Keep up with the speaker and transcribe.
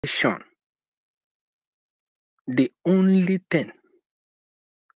the only thing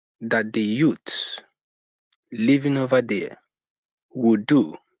that the youths living over there will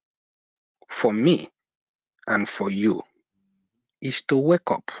do for me and for you is to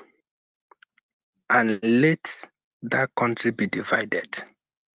wake up and let that country be divided.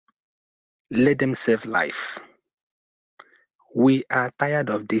 Let them save life. We are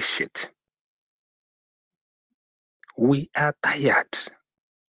tired of this shit. We are tired.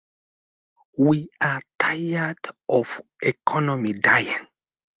 We are tired of economy dying.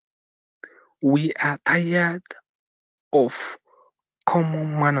 We are tired of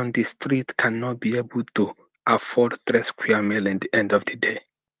common man on the street cannot be able to afford 3 square meal in the end of the day.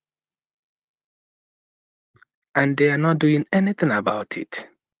 And they are not doing anything about it.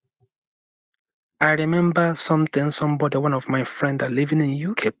 I remember somebody, one of my friends that living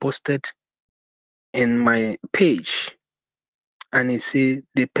in UK posted in my page, and he said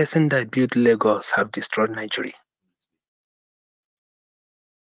the person that built Lagos have destroyed Nigeria.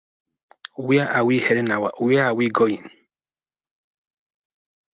 Where are we heading? Where are we going?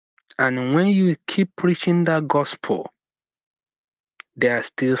 And when you keep preaching that gospel, they are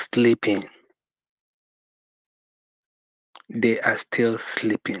still sleeping. They are still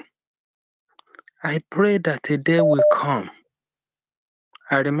sleeping. I pray that a day will come.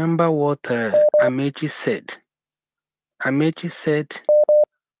 I remember what Amechi said. Amechi said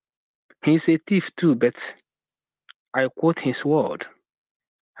he's a thief too, but I quote his word.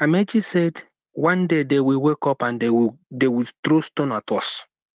 Amechi said, one day they will wake up and they will throw stone at us.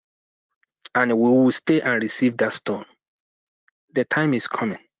 And we will stay and receive that stone. The time is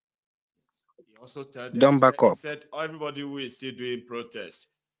coming. He also told them, don't back up. He said, everybody who is still doing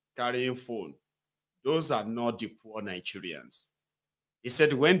protests, carrying phone, those are not the poor Nigerians. He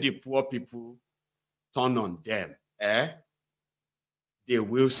said, when the poor people turn on them, they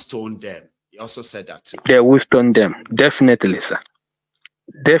will stone them. He also said that too. They will stone them. Definitely, sir.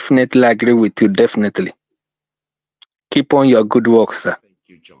 Definitely agree with you. Definitely. Keep on your good work, sir. Thank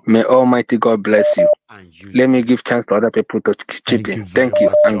you, John. May Almighty God bless you. And you Let me give chance to other people to chip in. Thank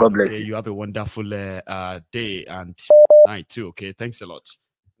you, and God bless you. You have a wonderful day and night too. Okay, thanks a lot.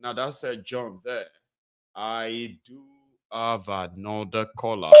 Now that's John there. I do have another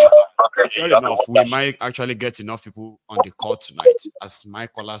caller. Fair enough, we might actually get enough people on the call tonight, as my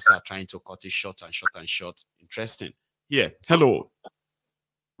callers are trying to cut it short and short and short. Interesting. Yeah. Hello.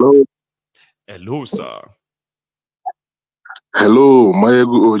 Hello. Hello, sir. Hello,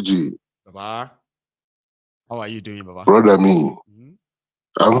 Mayegu OG. Baba. How are you doing, Baba? Brother me.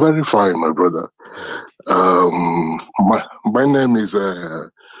 I'm very fine, my brother. My name is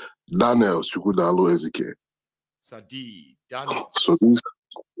Daniel Shukudalo Ezike. Sadi, Daniel. So this,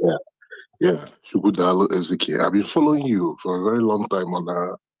 yeah, Shukudalo Ezike. I've been following you for a very long time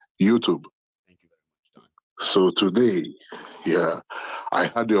on YouTube. Thank you very much, Dan. So today, I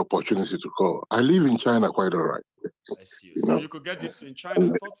had the opportunity to call. I live in China quite all right. I see. So you could get this in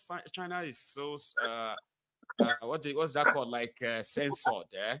China. I thought China is so what's that called? Like censored,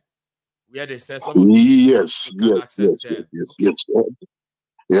 where they say some of these yes.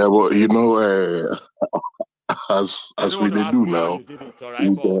 Yeah, but you know, as we do now. You did it, all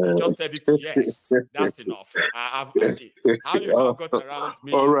right, but you just said it. Yes, that's enough. How you now got around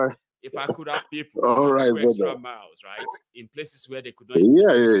me? All right. If I could have people go extra miles, right, in places where they could not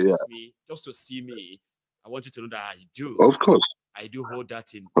access me, just to see me, I want you to know that I do. Of course. I do hold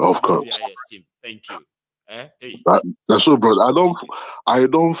that in very high esteem. Thank you. Hey. That's so, brother. I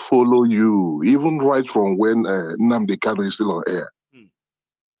don't follow you, even right from when Nnamdi Kanu is still on air,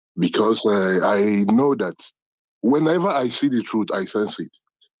 because I know that whenever I see the truth, I sense it.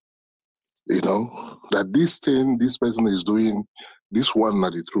 You know that this thing this person is doing, this one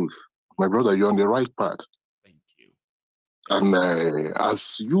not the truth. My brother, you're on the right path. Thank you. And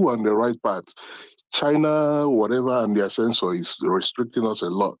as you on the right path, China, whatever, and their censor is restricting us a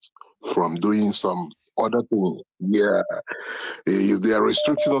lot from doing some other things. Yeah, they are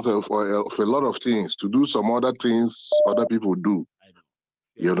restricting us of a lot of things to do some other things other people do.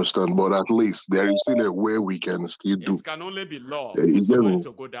 You understand? But at least there is still a way we can still do. It can only be love for somebody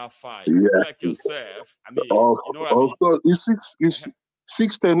to go that far. Like yourself. I mean, you know what I mean? Course, it's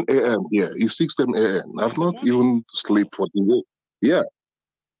 6:10 a.m. Yeah, it's 6:10 a.m. I've not even slept for the day. Yeah.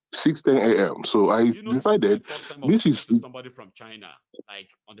 6:10 a.m. So I decided this is somebody from China, like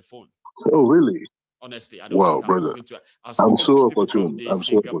on the phone. Oh, really? Honestly, I don't think brother. I've spoken to people from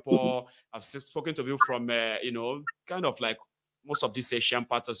Singapore. I've spoken to people from kind of like most of these Asian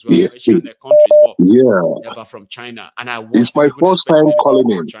parts as well, Asian countries, but never from China. And I it's my first time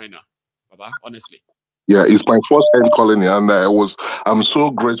calling in China, Baba, honestly. Yeah, it's my first time calling it, and I'm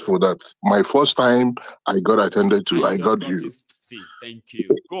so grateful that my first time I got attended to, I got you. See, thank you.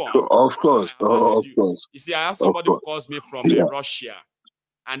 Go on. Of course, of course. You see, I have somebody who calls me from Russia,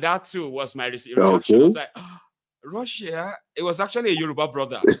 and that too was my reaction. Okay. I was like, oh, Russia? It was actually a Yoruba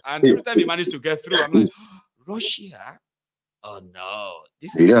brother, and every time he managed to get through, I'm like, Russia? Oh no,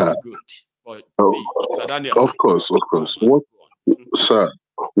 this is really good. But see, Sir Daniel. Of course. What, sir?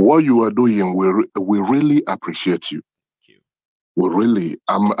 What you are doing, we really appreciate you. We really,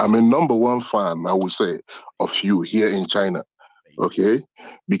 I'm a #1 fan, I would say, of you here in China. Okay,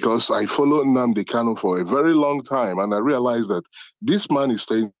 because I followed Nnamdi Kanu for a very long time, and I realized that this man is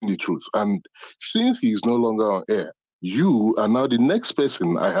saying the truth. And since he is no longer on air, you are now the next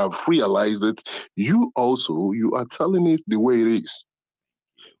person. I have realized that you are telling it the way it is.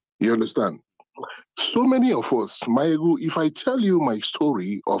 You understand? So many of us, Maegu, if I tell you my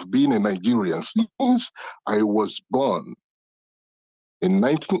story of being a Nigerian since I was born in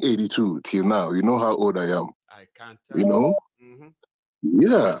 1982 till now, you know how old I am. I can't tell. You know? Mm-hmm.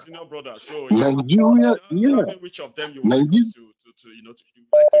 Yeah. Senior brother. So Nigeria, tell me which of them you would like us to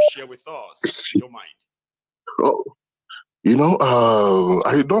share with us, if you don't mind. Oh,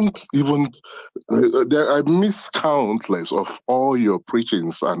 I don't even. I miss countless of all your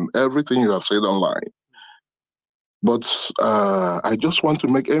preachings and everything you have said online. But I just want to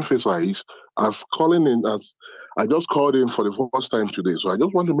make emphasize I just called in for the first time today. So I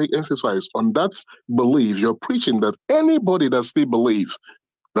just want to make emphasis on that belief you're preaching, that anybody that still believes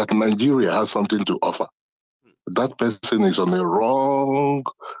that Nigeria has something to offer, that person is on the wrong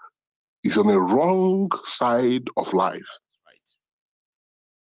side of life. Right.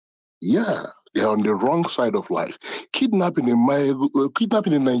 Yeah, they're on the wrong side of life. Kidnapping in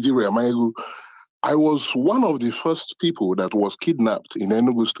Nigeria, Maegu. I was one of the first people that was kidnapped in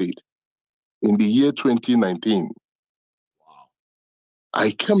Enugu State in the year 2019. Wow.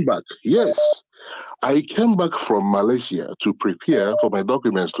 I came back. Yes, I came back from Malaysia to prepare for my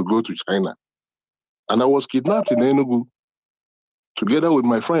documents to go to China. And I was kidnapped in Enugu together with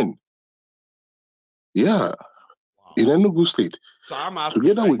my friend. Yeah, wow. In Enugu State. So I'm asking,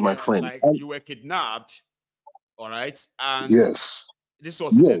 together with my friend. Like you were kidnapped, all right? And yes, this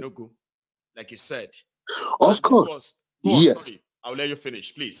was in Enugu, like you said. Of course. Yes. Sorry, I'll let you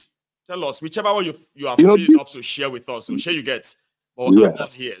finish, please. Tell us whichever one you are free enough to share with us. I'm sure you get. But I'm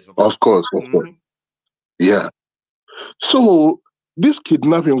not here. Of course. Yeah. So this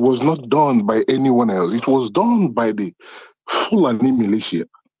kidnapping was not done by anyone else. It was done by the Fulani militia.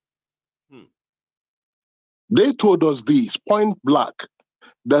 They told us this point blank,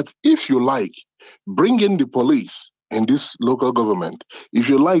 that if you like, bring in the police in this local government. If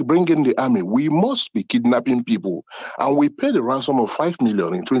you like, bring in the army. We must be kidnapping people. And we paid a ransom of 5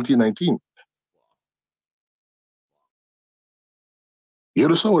 million in 2019. You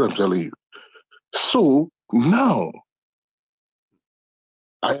understand what I'm telling you? So now,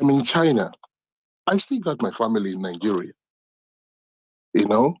 I am in China. I still got my family in Nigeria. You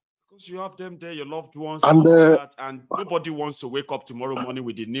know? Because you have them there, your loved ones, and that, and nobody wants to wake up tomorrow morning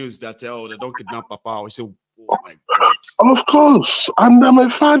with the news that they don't kidnap Papa. We say, oh my God. Of course, and I'm a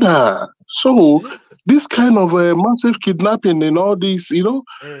father. So this kind of massive kidnapping and all this, they go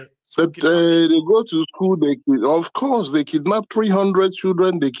to school. Of course, they kidnap 300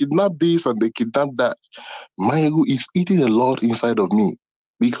 children. They kidnap this and they kidnap that. My ego is eating a lot inside of me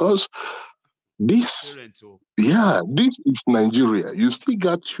because this is Nigeria. You still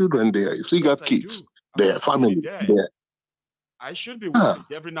got children there. You still got kids there, family there. I should be worried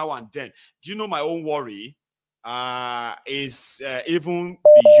every now and then. Do you know my own worry is even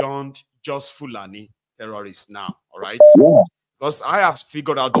beyond just Fulani terrorists now, all right? Yeah. Because I have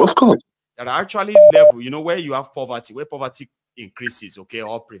figured out that actually level, where you have poverty, where poverty increases, okay,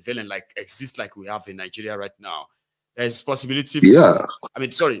 or prevalent, like exists like we have in Nigeria right now. There's possibility for,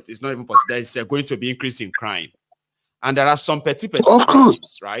 it's not even possible. There's going to be increase in crime. And there are some petty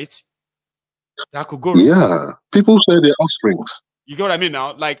crimes, right? That could go wrong. Yeah, people say they're offsprings. You get what I mean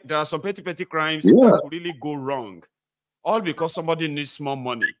now? Like, there are some petty crimes that could really go wrong. All because somebody needs small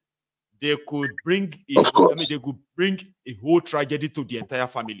money. They could bring they could bring a whole tragedy to the entire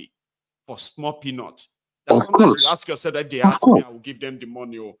family for small peanuts. That's sometimes you ask yourself, if they ask me, I will give them the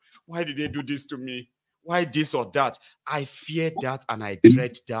money. Or why did they do this to me? Why this or that? I fear that and I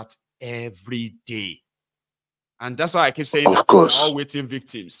dread that every day. And that's why I keep saying that we're all waiting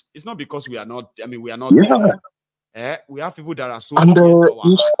victims. It's not because we are not, we are not there. We have people that are so dear to our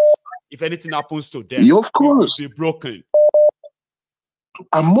hearts. If anything happens to them, we will be broken.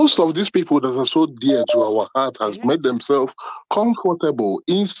 And most of these people that are so dear to our heart has made themselves comfortable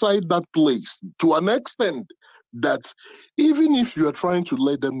inside that place to an extent that even if you are trying to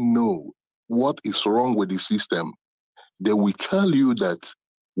let them know what is wrong with the system, they will tell you that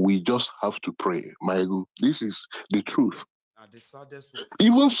we just have to pray. Michael, this is the truth. The saddest one.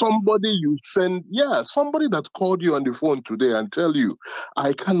 Even somebody you send, somebody that called you on the phone today and tell you,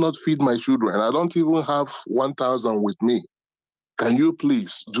 I cannot feed my children. I don't even have 1,000 with me. Can you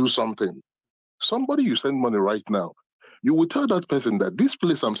please do something? Somebody you send money right now, you will tell that person that this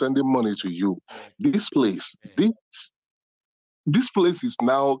place I'm sending money to you, this place, this place is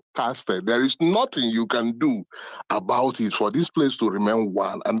now casted. There is nothing you can do about it for this place to remain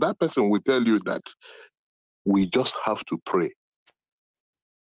one. And that person will tell you that we just have to pray.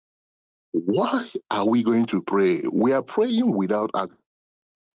 Why are we going to pray? We are praying without act.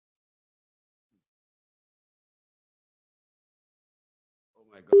 Oh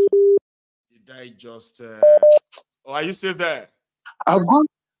my God. Did I just... Oh, are you still there? I've gone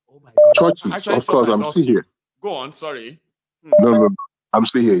oh my God. churches, Actually, of course, I'm still here. Go on, sorry. No, I'm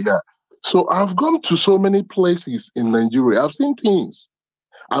still here, yeah. So I've gone to so many places in Nigeria. I've seen things.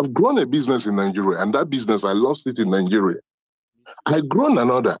 I've grown a business in Nigeria, and that business, I lost it in Nigeria. I grown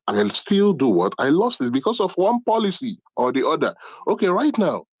another. I'll still do what? I lost it because of one policy or the other. Okay, right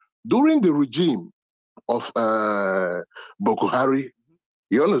now, during the regime of Boko Haram,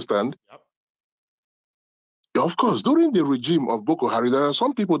 you understand? Yep. Of course, during the regime of Boko Haram, there are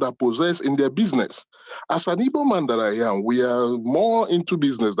some people that possess in their business. As an Igbo man that I am, we are more into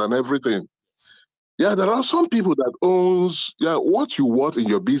business than everything. Yeah, there are some people that owns, what you want in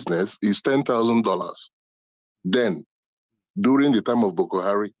your business is $10,000. Then, during the time of Boko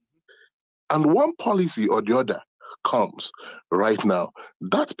Haram, and one policy or the other comes right now.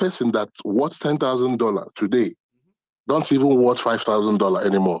 That person that worth $10,000 today don't even worth $5,000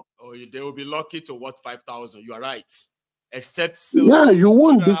 anymore. Oh, they will be lucky to worth 5,000. You are right. Except you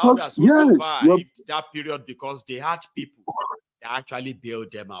won't because survived that period because they had people that actually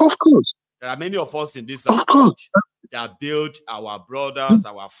bailed them out. Of course. There are many of us in this world that build our brothers,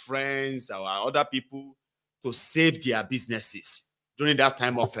 our friends, our other people to save their businesses during that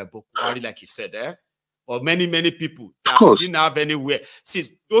time of Boko Haram, like you said there. But many people that didn't have anywhere. See,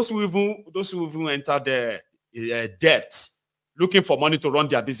 those who even entered the debt, looking for money to run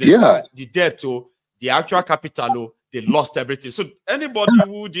their business, the debt, the actual capital, they lost everything. So anybody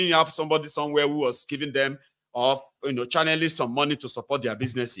who didn't have somebody somewhere who was giving them or channeling some money to support their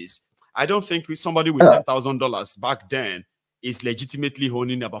businesses, I don't think somebody with $10,000 back then is legitimately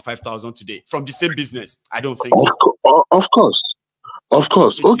owning about 5,000 today from the same business. I don't think so. Of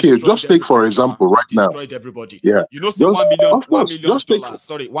course. Okay, just take for example right now. Destroyed everybody. Yeah. You know, say $1 million.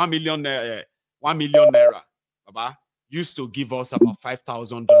 Sorry, 1 million. 1 million naira. Baba used to give us about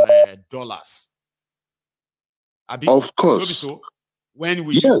 $5,000. Of course. So when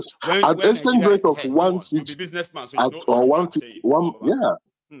we used at exchange rate of 160 businessman, so or 1,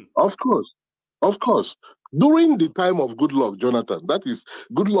 of course. During the time of Goodluck Jonathan, that is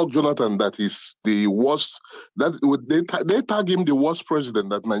Goodluck Jonathan, that is the worst. That they tag him the worst president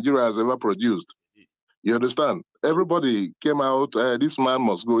that Nigeria has ever produced. You understand? Everybody came out. This man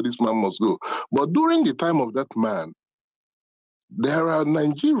must go. This man must go. But during the time of that man, there are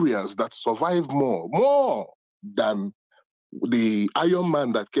Nigerians that survive more than the Iron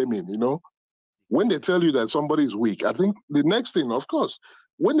Man that came in. When they tell you that somebody is weak, I think the next thing, of course,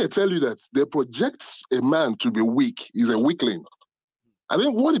 when they tell you that they project a man to be weak, is a weakling. I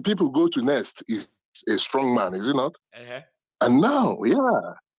think what the people go to next is a strong man, is it not? And now,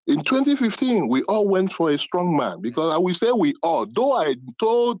 in 2015, we all went for a strong man because I will say we all, though I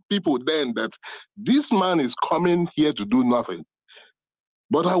told people then that this man is coming here to do nothing.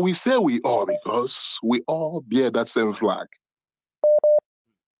 But I will say we all because we all bear that same flag.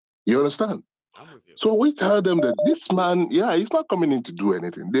 You understand? So we tell them that this man, he's not coming in to do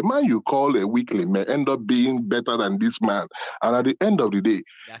anything. The man you call a weakling may end up being better than this man. And at the end of the day,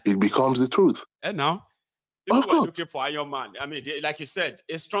 it becomes the truth. And now, people were looking for Iron Man. I mean, like you said,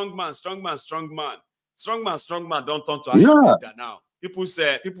 a strong man don't turn to Iron Man now. People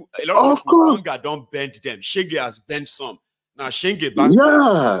say, a lot of people, Hunger don't bend them. Shege has bent some. Now Shenge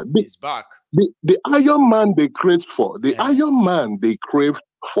Bansa is back. The Iron Man they crave for, Iron Man they crave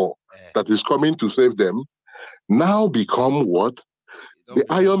for, that is coming to save them, now become what? The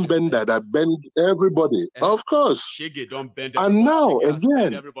Iron Bender that bend everybody. Of course. Shege don't bend everybody. And now Shege again,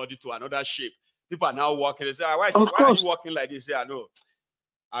 bend everybody to another shape. People are now walking. They say, why are you walking like this? I know.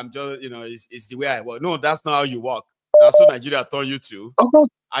 I'm just, it's the way I walk. No, that's not how you walk. That's what Nigeria turned you to.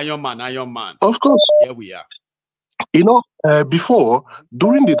 Iron Man. Of course. Here we are. You know, before,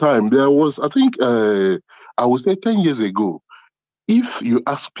 during the time, there was, I think, I would say 10 years ago, if you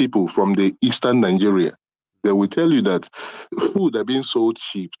ask people from the eastern Nigeria, they will tell you that food are being sold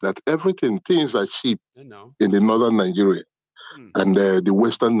cheap, that everything, things are cheap You know. in the northern Nigeria and the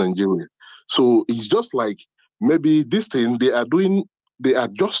western Nigeria. So it's just like maybe this thing they are doing, they are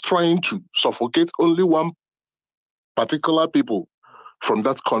just trying to suffocate only one particular people from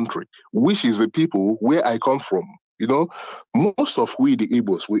that country, which is the people where I come from. You know, most of we, the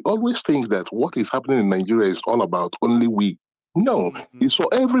Igbos, we always think that what is happening in Nigeria is all about only we. No, it's for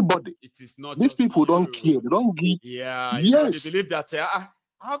everybody. It is not These just people don't you. care. They don't give. Yeah, you know, they Yes. believe that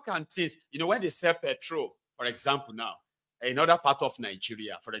how can things, you know, when they sell petrol, for example, now in other part of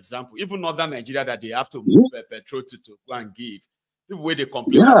Nigeria, for example, even northern Nigeria, that they have to move petrol to go and give. People where they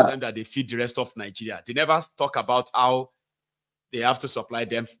complain all the time that they feed the rest of Nigeria. They never talk about how they have to supply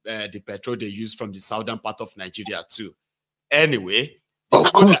them the petrol they use from the southern part of Nigeria too. Anyway, the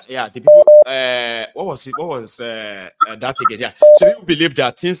people the people, what was it? What was that again? Yeah. So people believe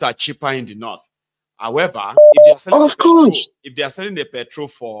that things are cheaper in the north. However, if they are selling the petrol, if they are selling the petrol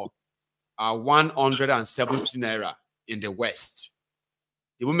for 170 naira in the west,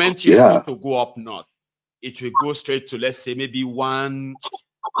 the moment you want to go up north, it will go straight to, let's say, maybe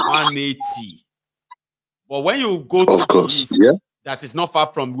 180. But when you go to the east, that is not far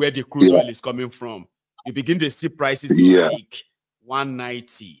from where the crude oil is coming from, you begin to see prices like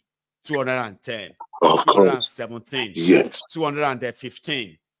 190, 210, 217,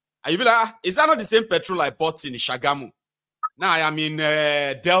 215. And you be like, is that not the same petrol I bought in Shagamu? Now I am in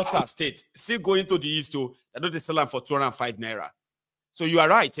Delta State, still going to the east, to I know they sell them for 205 naira. So you are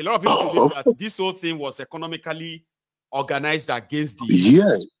right. A lot of people believe that this whole thing was economically organized against the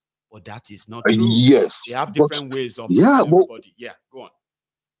Igbos. But that is not true. Yes. They have different ways of everybody. Yeah, go on.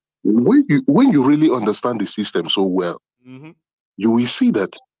 When you really understand the system so well, you will see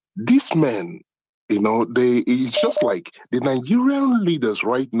that these men, you know, it's just like the Nigerian leaders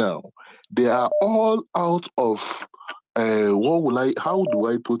right now, they are all out of how do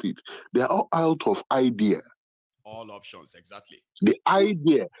I put it? They are all out of idea. All options, exactly. The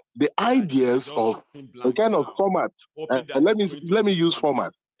ideas of a kind of format. Let me use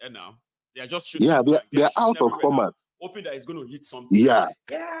format. And now they are just shooting. They're out of format. Hoping that it's going to hit something. Yeah,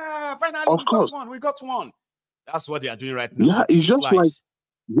 finally we got one. That's what they are doing right now. Yeah,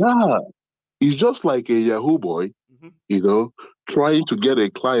 it's just like a Yahoo boy, you know, trying to get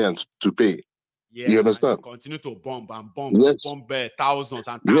a client to pay. Yeah, you understand? You continue to bomb thousands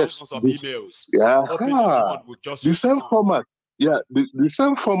and thousands of emails. The same format. Yeah, the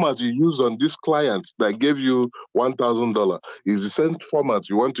same format you use on this client that gave you $1,000 is the same format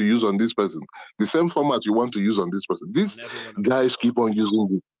you want to use on this person. The same format you want to use on this person. These guys keep on using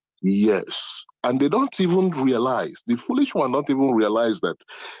it. Yes. And they don't even realize, the foolish one don't even realize that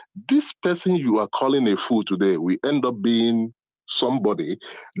this person you are calling a fool today will end up being somebody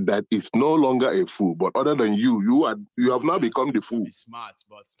that is no longer a fool, but other than you have now become the fool. Smart,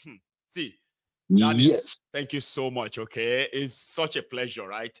 but see, Daniel, thank you so much. Okay, it's such a pleasure,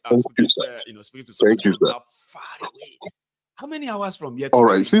 right? Speaking to someone from that far away. How many hours from here? All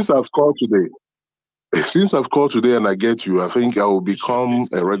right, since I've called today and I get you, I think I will become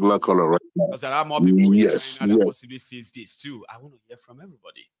a regular caller right now. Because there are more people in China that possibly sees this too. I want to hear from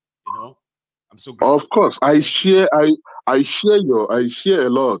everybody. You know, I'm so grateful. Of course, I share a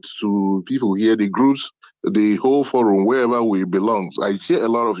lot to people here, the groups, the whole forum, wherever we belong. I share a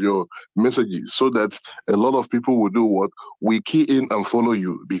lot of your messages so that a lot of people will do what we key in and follow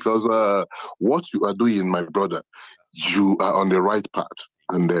you, because what you are doing, my brother, you are on the right path,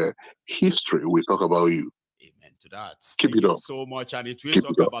 and history will talk about you. Amen to that. Keep it up so much, and it will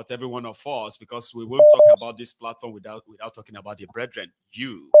talk about every one of us, because we won't talk about this platform without talking about the brethren,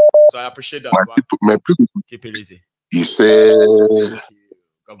 you. So I appreciate that. My people. Keep it easy. He said,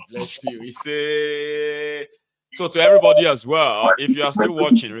 God bless you. He said. So to everybody as well, if you are still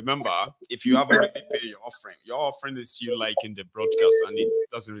watching, remember, if you haven't already paid your offering is you liking the broadcast, and it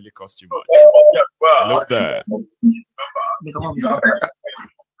doesn't really cost you much. Hello there.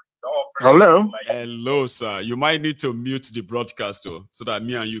 Hello, sir. You might need to mute the broadcast though, so that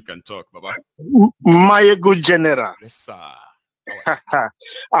me and you can talk, Baba. My good general. Yes, sir.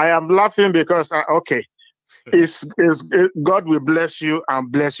 I am laughing because God will bless you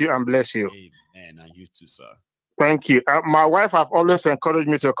and bless you and bless you. Amen. And you too, sir. Thank you. My wife have always encouraged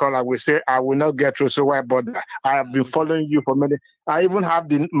me to call. I will say I will not get through, so why bother? I have been following you for many. I even have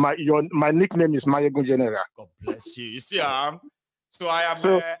my nickname is Mayegun General. God bless you. You see, so I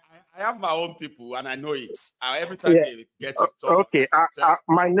have my own people, and I know it. Every time they get to talk. Okay,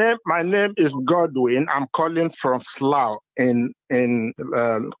 my name is Godwin. I'm calling from Slough in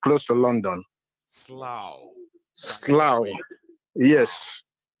close to London. Slough. Yes.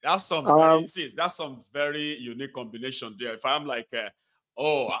 That's some that's some very unique combination there. If I'm like,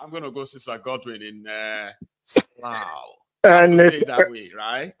 I'm gonna go see Sir Godwin in Slough. And it that way,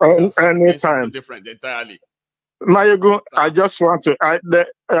 right? Anytime. Something different entirely. Mayegun, I just want to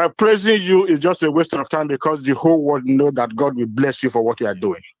praising you is just a waste of time because the whole world know that God will bless you for what you are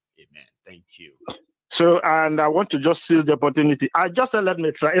doing. Amen. Thank you. So, and I want to just seize the opportunity. I just said, let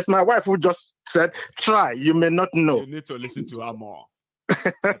me try. It's my wife who just said, try. You may not know. You need to listen to her more.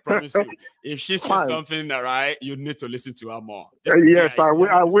 I promise you. If she says something right, you need to listen to her more. Yes, I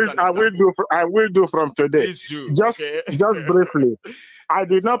will do from today. Please do. Just briefly. I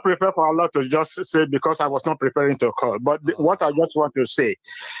did not prepare for Allah to just say because I was not preparing to call. But what I just want to say,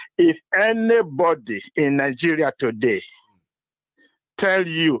 if anybody in Nigeria today tell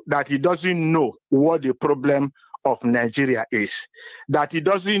you that he doesn't know what the problem of Nigeria is, that he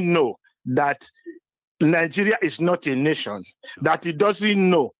doesn't know that Nigeria is not a nation, that he doesn't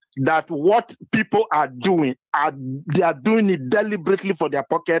know that what people are doing, they are doing it deliberately for their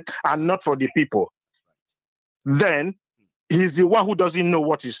pocket and not for the people, then he's the one who doesn't know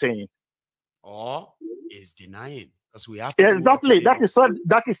what he's saying. Or is denying. Because we have exactly that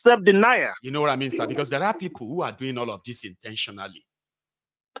is self-denial. You know what I mean, sir? Because there are people who are doing all of this intentionally.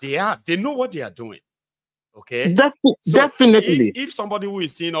 They know what they are doing. Okay? Definitely. If somebody who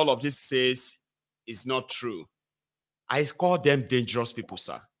is seeing all of this says it's not true, I call them dangerous people,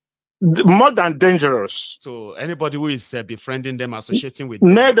 sir. More than dangerous. So anybody who is befriending them, associating with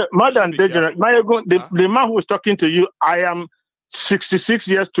them, more than dangerous. The man who is talking to you, I am 66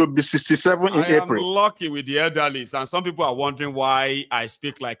 years to be 67 in April. I am lucky with the elderlies, and some people are wondering why I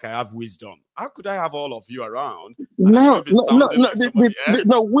speak like I have wisdom. How could I have all of you around? No.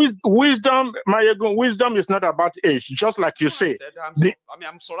 Wisdom, wisdom is not about age, just like you say.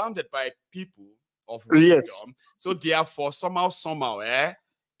 I'm surrounded by people of wisdom. Yes. So therefore, somehow,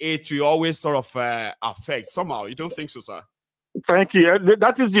 it will always sort of affect. Somehow, you don't think so, sir? Thank you.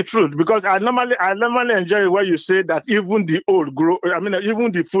 That is the truth, because I normally enjoy where you say that even the old grow. I mean,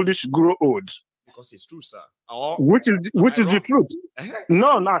 even the foolish grow old. Because it's true, sir. Which is the truth?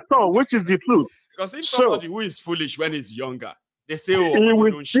 No, not at all. Which is the truth? Because if somebody who is foolish when he's younger, they say, "Oh, he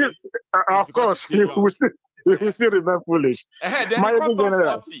will still, of course, he will still remain foolish." Then he come turn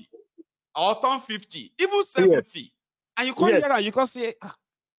 40 or turn 50, even 70, yes. And you come here and you can say,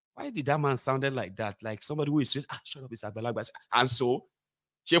 why did that man sounded like that? Like somebody who is just, shut up, it's Agbalagba. And so,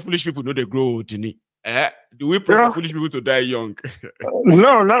 foolish people know they grow old, do we pray for foolish people to die young?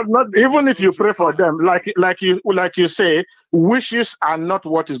 No, not even if you pray for them. Like you say, wishes are not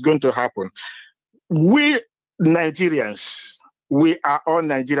what is going to happen. We Nigerians, we are all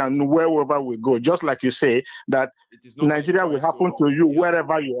Nigerian wherever we go. Just like you say, that Nigeria will happen to you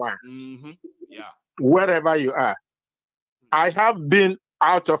wherever you are. Mm-hmm. Yeah. Wherever you are. I have been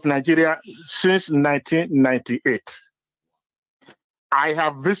out of Nigeria since 1998. I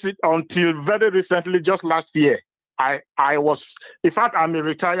have visited until very recently, just last year. I was, in fact, I'm a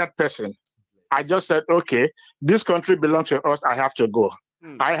retired person. I just said, okay, this country belongs to us. I have to go.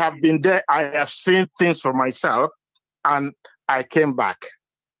 I have been there. I have seen things for myself, and I came back.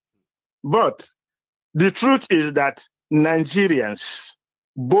 But the truth is that Nigerians,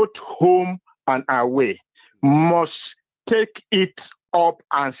 both home and away, must take it up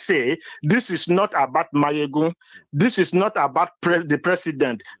and say, this is not about Mayegun. This is not about the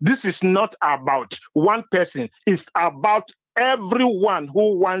president. This is not about one person. It's about everyone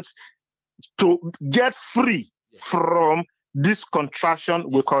who wants to get free from this contraction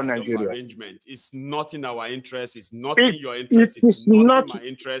we call Nigeria. Arrangement. It's not in our interest. It's not in your interest. It's not in my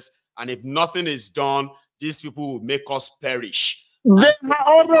interest. And if nothing is done, these people will make us perish. They are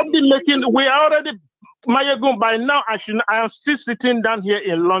already making, we are already, Mayegun, by now I am still sitting down here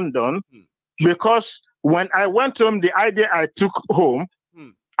in London because when I went home, the idea I took home,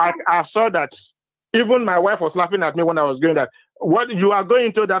 I saw that even my wife was laughing at me when I was going that, what you are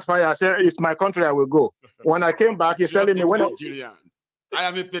going to that fire? I said, it's my country, I will go. When I came back, he's telling me when I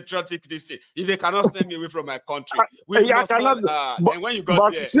am a patriotic Christian. If they cannot send me away from my country, and when you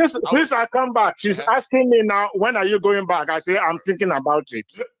got there, since I come back, she's asking me now, when are you going back? I say, I'm thinking about it.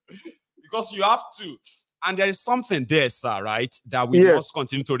 Because you have to. And there is something there, sir, right, that we must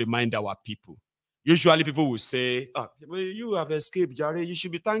continue to remind our people. Usually people will say, well, you have escaped, Jare. You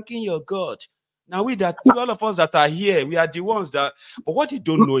should be thanking your God. Now, all of us that are here, we are the ones that, but what you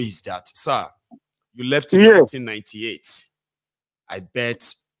don't know is that, sir, you left in 1998. I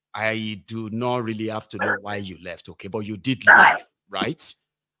bet I do not really have to know why you left, okay? But you did leave, right?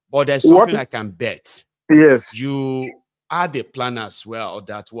 But there's something I can bet. Yes. You had a plan as well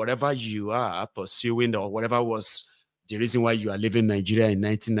that whatever you are pursuing or whatever was the reason why you are leaving Nigeria in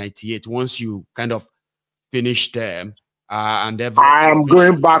 1998, once you kind of finish them and I am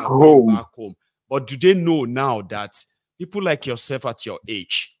going back home. But do they know now that people like yourself at your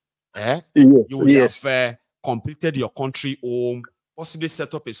age, yes, you would yes. have completed your country home, possibly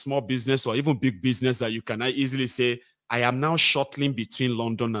set up a small business or even big business that you can easily say, I am now shuttling between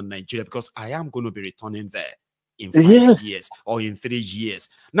London and Nigeria because I am going to be returning there in 5 years or in 3 years.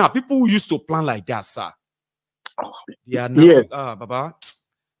 Now, people who used to plan like that, sir, they are now, Baba,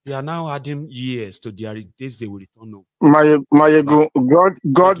 they are now adding years to their days they will return home.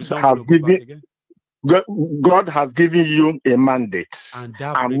 God has given you a mandate, and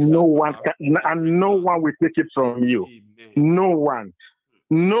no one will take it from you. Amen.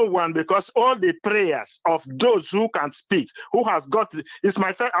 No one, because all the prayers of those who can speak, who has got,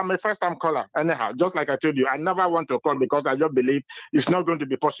 I'm a first-time caller. Anyhow, just like I told you, I never want to call because I just believe it's not going to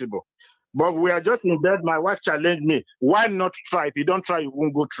be possible. But we are just in bed. My wife challenged me. Why not try? If you don't try, you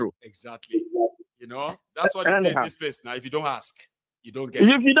won't go through. Exactly. You know, that's what they say in this place now. If you don't ask, you don't get.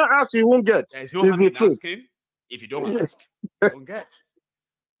 If you don't ask, you won't get. There's no harm in asking. If you don't ask, you don't get.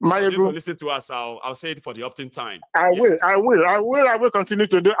 To listen to us, I'll say it for the opt-in time. I will continue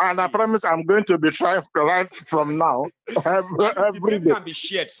to do, and I promise I'm going to be trying right from now. Every day can be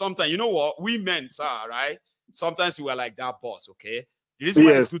shared. Sometimes, you know what, we men are right. Sometimes we are like that boss. Okay, the reason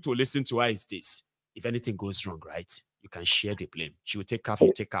why it's good to listen to her is this: if anything goes wrong, right, you can share the blame. She will take half,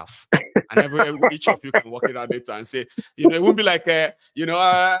 you take half, and each of you can walk it out later and say, you know, it won't be like, I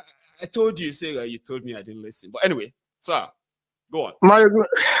told you, say you told me I didn't listen. But anyway, sir. Go on.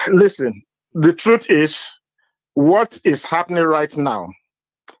 Listen, the truth is, what is happening right now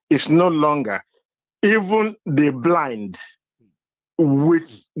is no longer even the blind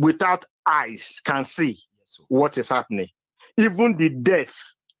without eyes can see what is happening. Even the deaf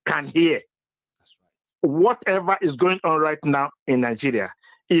can hear. Whatever is going on right now in Nigeria,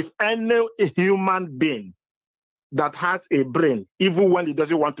 if any human being that has a brain, even when he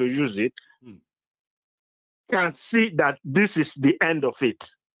doesn't want to use it, can see that this is the end of it.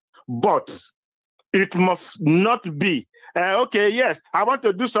 But it must not be, okay, yes, I want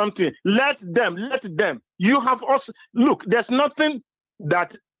to do something. Let them. You have also, look, there's nothing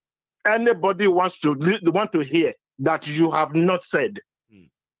that anybody wants to hear that you have not said.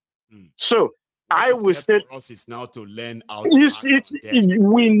 So what I will say, for us is now to learn how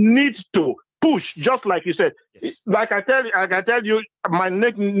we need to push, just like you said. Yes. Like I tell you, my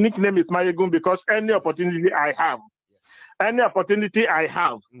nickname is Mayegun because any opportunity I have,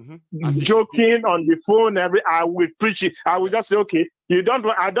 joking on the phone, I will preach it. I will just say, okay,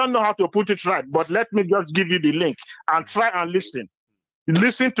 I don't know how to put it right, but let me just give you the link and try and listen.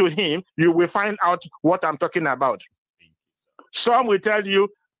 Listen to him, you will find out what I'm talking about. Some will tell you,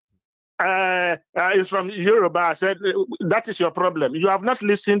 it's from Yoruba. I said, that is your problem. You have not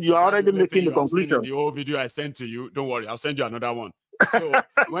listened. You are already making the conclusion. The whole video I sent to you, don't worry, I'll send you another one. So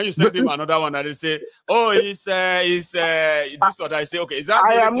when you send him another one, I will say, oh, it's this or that. I say, okay, is that?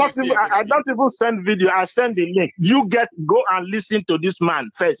 I don't even send video. I send the link. You go and listen to this man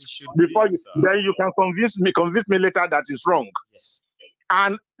first before then you can convince me later that it's wrong. Yes.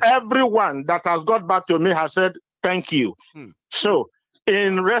 And everyone that has got back to me has said thank you. So,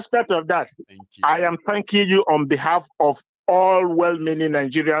 in respect of that, I am thanking you on behalf of all well-meaning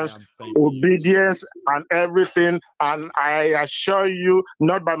Nigerians, obedience and everything. And I assure you,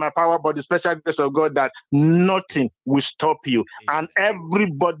 not by my power, but the special grace of God, that nothing will stop you. And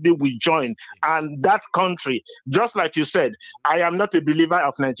everybody will join. And that country, just like you said, I am not a believer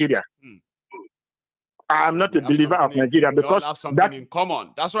of Nigeria. I am not a believer of Nigeria because we have something in common.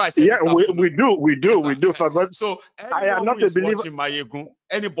 That's what I said. Yeah, we do. So I am not a believer. Mayegun,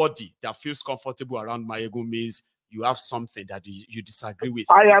 anybody that feels comfortable around Mayegun means you have something that you disagree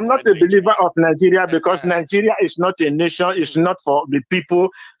with. I am not a believer of Nigeria because Nigeria is not a nation. It's not for the people.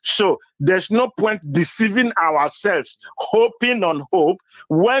 So there's no point deceiving ourselves, hoping on hope,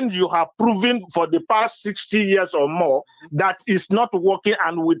 when you have proven for the past 60 years or more that it's not working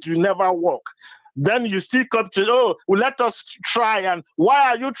and it will never work. Then you still come to, oh, well, let us try. And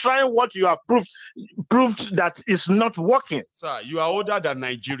why are you trying what you have proved that is not working? Sir, you are older than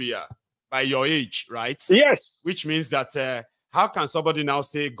Nigeria by your age, right? Yes. Which means that how can somebody now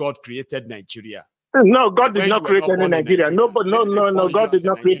say God created Nigeria? No, God did not create any Nigeria. No, God did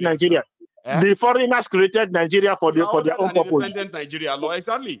not create Nigeria. The foreigners created Nigeria for their own purpose. Independent Nigeria law,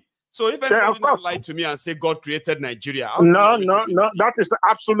 exactly. So if anybody now lied to me and say God created Nigeria, no, that is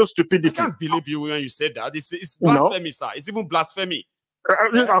absolute stupidity. I can't believe you when you said that. It's blasphemy, sir. It's even blasphemy.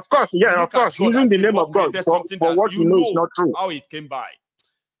 Of course, yeah, of course. Using the name of God for what you know is not true. How it came by.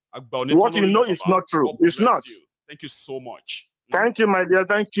 What you know is not true. It's not. Thank you so much. Thank you, my dear.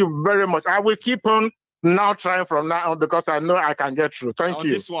 Thank you very much. I will keep on now trying from now on because I know I can get through. Thank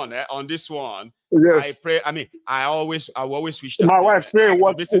you. On this one, yes. I pray. I mean, I always wish that my wife say a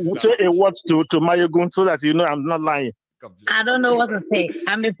word to Mayegun so that you know I'm not lying. I don't know what to say.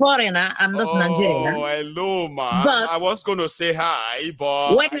 I'm a foreigner. I'm not Nigerian. Oh, hello, man. But I was going to say hi,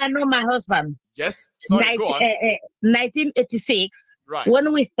 but when I know my husband. Yes. Sorry, go on. 1986. Right.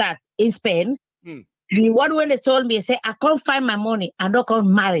 When we start in Spain, the one when they told me, say, I can't find my money. I don't call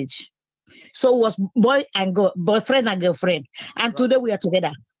marriage. So it was boyfriend and girlfriend. And today we are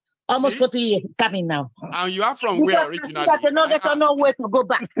together. Almost 40 years coming now. And you are from where originally? There's no way to go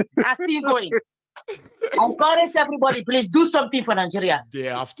back. I'm still going. I encourage everybody, please do something for Nigeria. They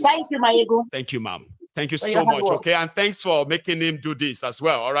have to. Thank you, Mayego. Thank you, ma'am. Thank you so much. Okay, and thanks for making him do this as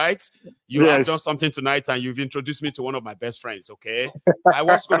well. All right, you have done something tonight, and you've introduced me to one of my best friends. Okay, I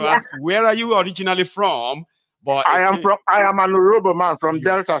was going to ask, where are you originally from? But I am an Urobo man from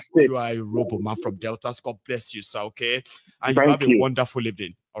Delta State. You are a Urobo man from Delta. God bless you, sir. Okay, and you have a wonderful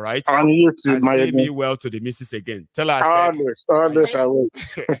evening. All right, and you too, and say me well to the missus again. Tell her always I will.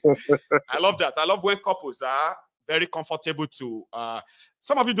 I love that. I love when couples are very comfortable to.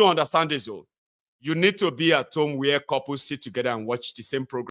 Some of you don't understand this, though. You need to be at home where couples sit together and watch the same program.